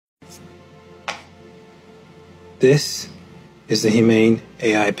This is the Humane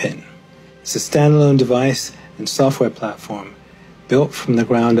AI Pin. It's a standalone device and software platform built from the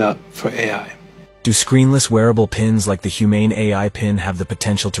ground up for AI. Do screenless wearable pins like the Humane AI Pin have the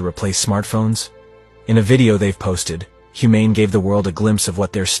potential to replace smartphones? In a video they've posted, Humane gave the world a glimpse of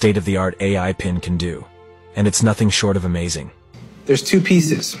what their state-of-the-art AI Pin can do. And it's nothing short of amazing. There's two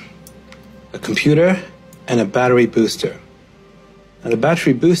pieces, a computer and a battery booster. Now, the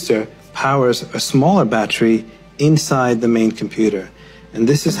battery booster powers a smaller battery inside the main computer, and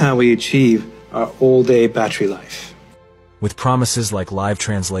this is how we achieve our all-day battery life. With promises like live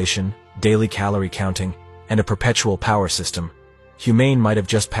translation, daily calorie counting, and a perpetual power system, Humane might have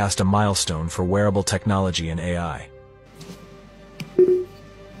just passed a milestone for wearable technology and AI.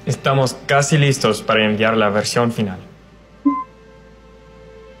 Estamos casi listos para enviar la versión final.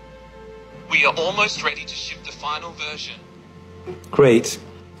 We are almost ready to ship the final version. Great.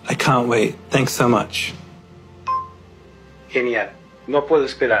 I can't wait. Thanks so much. Genial. No puedo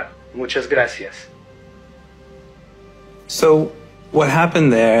esperar. Muchas gracias. So, what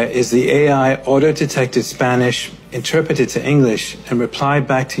happened there is the AI auto-detected Spanish, interpreted to English, and replied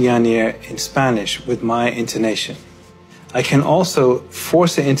back to Yanir in Spanish with my intonation. I can also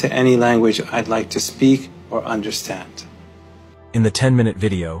force it into any language I'd like to speak or understand. In the 10-minute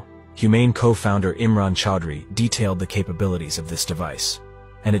video, Humane co-founder Imran Chaudhry detailed the capabilities of this device.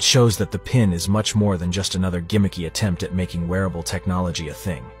 And it shows that the pin is much more than just another gimmicky attempt at making wearable technology a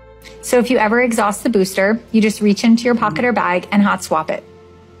thing. So if you ever exhaust the booster, you just reach into your pocket or bag and hot swap it.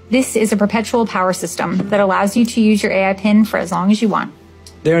 This is a perpetual power system that allows you to use your AI pin for as long as you want.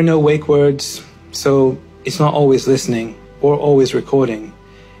 There are no wake words, so it's not always listening or always recording.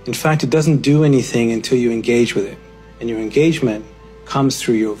 In fact, it doesn't do anything until you engage with it. And your engagement comes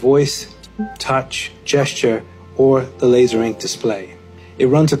through your voice, touch, gesture, or the laser ink display. It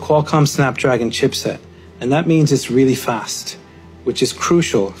runs a Qualcomm Snapdragon chipset, and that means it's really fast, which is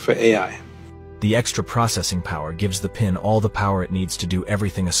crucial for AI. The extra processing power gives the pin all the power it needs to do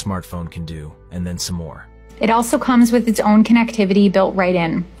everything a smartphone can do, and then some more. It also comes with its own connectivity built right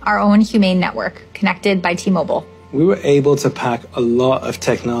in, our own Humane network, connected by T-Mobile. We were able to pack a lot of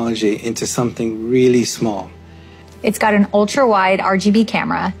technology into something really small. It's got an ultra-wide RGB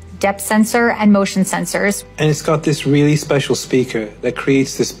camera, depth sensor, and motion sensors. And it's got this really special speaker that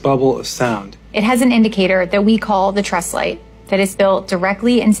creates this bubble of sound. It has an indicator that we call the Trust Light that is built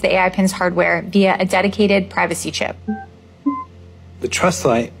directly into the AI Pin's hardware via a dedicated privacy chip. The Trust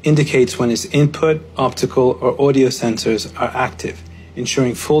Light indicates when its input, optical, or audio sensors are active,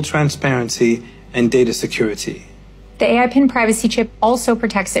 ensuring full transparency and data security. The AI Pin privacy chip also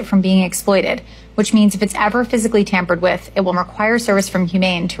protects it from being exploited, which means if it's ever physically tampered with, it will require service from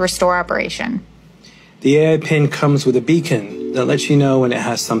Humane to restore operation. The AI Pin comes with a beacon that lets you know when it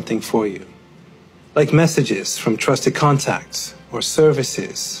has something for you, like messages from trusted contacts or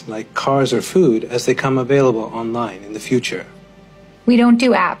services like cars or food as they come available online in the future. We don't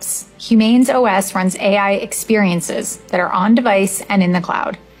do apps. Humane's OS runs AI experiences that are on device and in the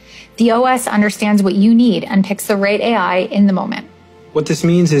cloud. The OS understands what you need and picks the right AI in the moment. What this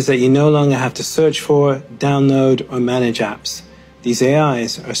means is that you no longer have to search for, download, or manage apps. These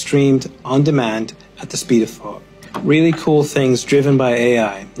AIs are streamed on demand at the speed of thought. Really cool things driven by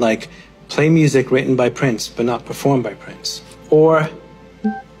AI, like play music written by Prince but not performed by Prince, or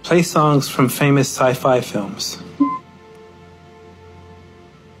play songs from famous sci-fi films.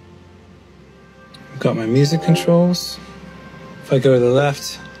 I've got my music controls. If I go to the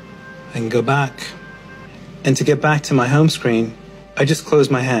left, I can go back. And to get back to my home screen, I just close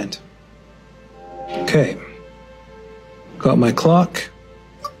my hand. Okay. Got my clock,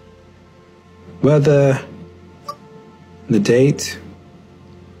 weather, the date.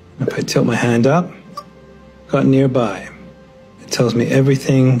 If I tilt my hand up, got nearby. It tells me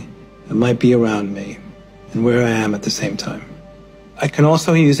everything that might be around me and where I am at the same time. I can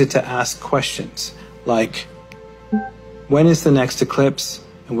also use it to ask questions like, when is the next eclipse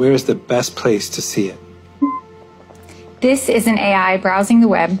and where is the best place to see it? This is an AI browsing the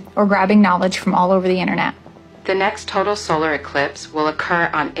web or grabbing knowledge from all over the internet. The next total solar eclipse will occur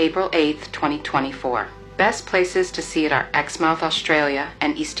on April 8th, 2024. Best places to see it are Exmouth, Australia,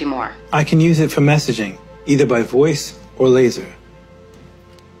 and East Timor. I can use it for messaging, either by voice or laser.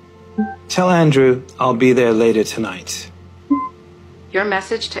 Tell Andrew I'll be there later tonight. Your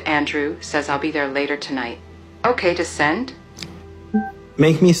message to Andrew says I'll be there later tonight. Okay to send?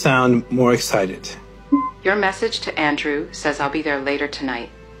 Make me sound more excited. Your message to Andrew says I'll be there later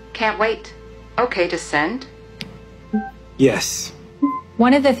tonight. Can't wait. Okay to send? Yes.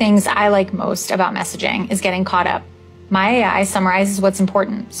 One of the things I like most about messaging is getting caught up. My AI summarizes what's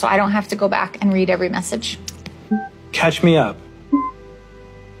important, so I don't have to go back and read every message. Catch me up.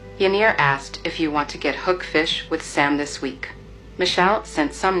 Yanir asked if you want to get hook fish with Sam this week. Michelle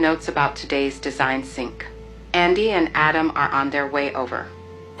sent some notes about today's design sync. Andy and Adam are on their way over.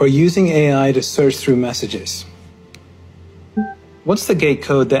 Or using AI to search through messages. What's the gate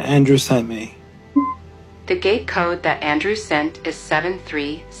code that Andrew sent me? The gate code that Andrew sent is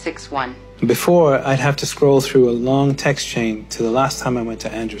 7361. Before, I'd have to scroll through a long text chain to the last time I went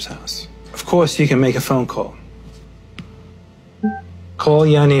to Andrew's house. Of course, you can make a phone call. Call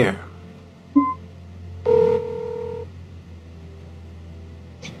Yanir.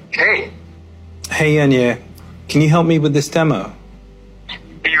 Hey. Hey, Yanir. Can you help me with this demo?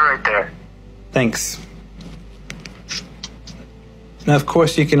 Be right there. Thanks. Now, of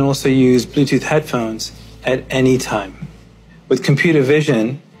course, you can also use Bluetooth headphones at any time. With computer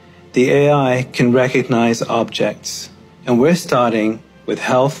vision, the AI can recognize objects, and we're starting with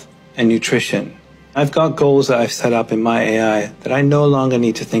health and nutrition. I've got goals that I've set up in my AI that I no longer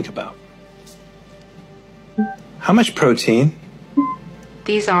need to think about. How much protein?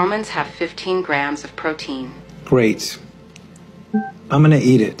 These almonds have 15 grams of protein. Great. I'm gonna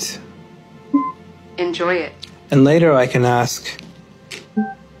eat it. Enjoy it. And later I can ask,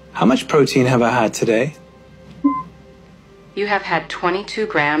 how much protein have I had today? You have had 22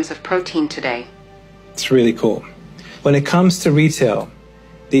 grams of protein today. It's really cool. When it comes to retail,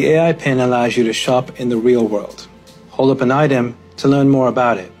 the AI pin allows you to shop in the real world, hold up an item to learn more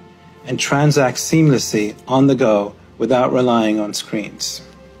about it, and transact seamlessly on the go without relying on screens.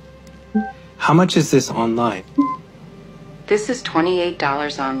 How much is this online? This is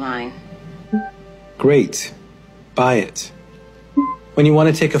 $28 online. Great. Buy it. When you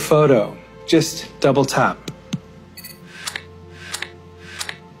want to take a photo, just double tap.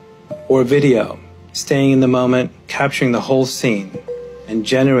 Or video, staying in the moment, capturing the whole scene, and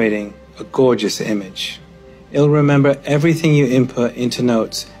generating a gorgeous image. It'll remember everything you input into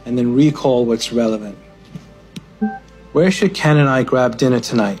notes and then recall what's relevant. Where should Ken and I grab dinner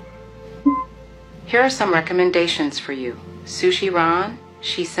tonight? Here are some recommendations for you. Sushi Ron,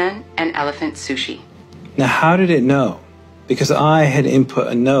 Shisen, and Elephant Sushi. Now, how did it know? Because I had input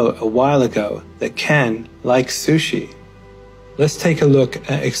a note a while ago that Ken likes sushi. Let's take a look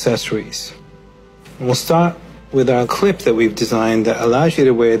at accessories. And we'll start with our clip that we've designed that allows you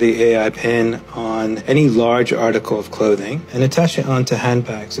to wear the AI pin on any large article of clothing and attach it onto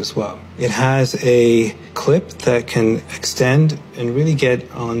handbags as well. It has a clip that can extend and really get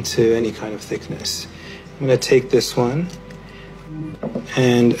onto any kind of thickness. I'm going to take this one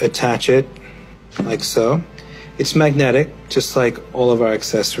and attach it like so. It's magnetic, just like all of our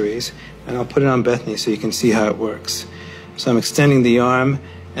accessories, and I'll put it on Bethany so you can see how it works. So I'm extending the arm,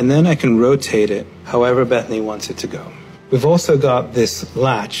 and then I can rotate it however Bethany wants it to go. We've also got this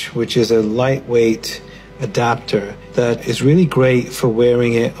latch, which is a lightweight adapter that is really great for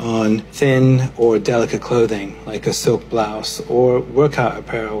wearing it on thin or delicate clothing, like a silk blouse or workout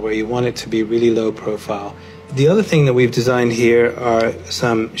apparel where you want it to be really low profile. The other thing that we've designed here are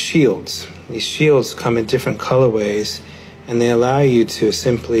some shields. These shields come in different colorways, and they allow you to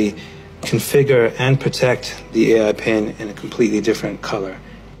simply configure and protect the AI pin in a completely different color.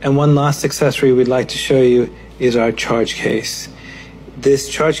 And one last accessory we'd like to show you is our charge case. This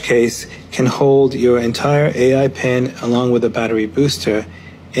charge case can hold your entire AI pin along with a battery booster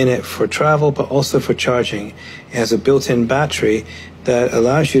in it for travel, but also for charging. It has a built-in battery that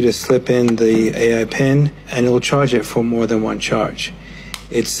allows you to slip in the AI pin and it will charge it for more than one charge.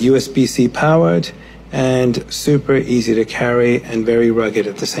 It's USB-C powered and super easy to carry and very rugged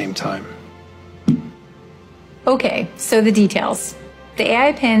at the same time. Okay, so the details. The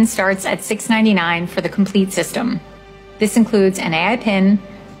AI pin starts at $6.99 for the complete system. This includes an AI pin,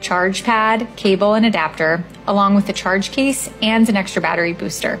 charge pad, cable, and adapter, along with a charge case and an extra battery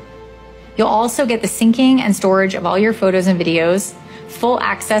booster. You'll also get the syncing and storage of all your photos and videos, full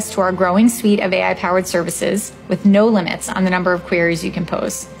access to our growing suite of AI-powered services with no limits on the number of queries you can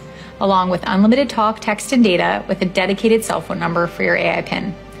pose, along with unlimited talk, text, and data with a dedicated cell phone number for your AI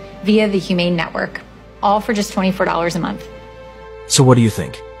pin via the Humane Network, all for just $24 a month. So what do you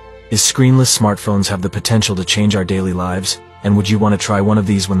think? Is screenless smartphones have the potential to change our daily lives? And would you want to try one of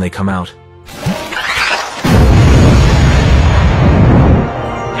these when they come out?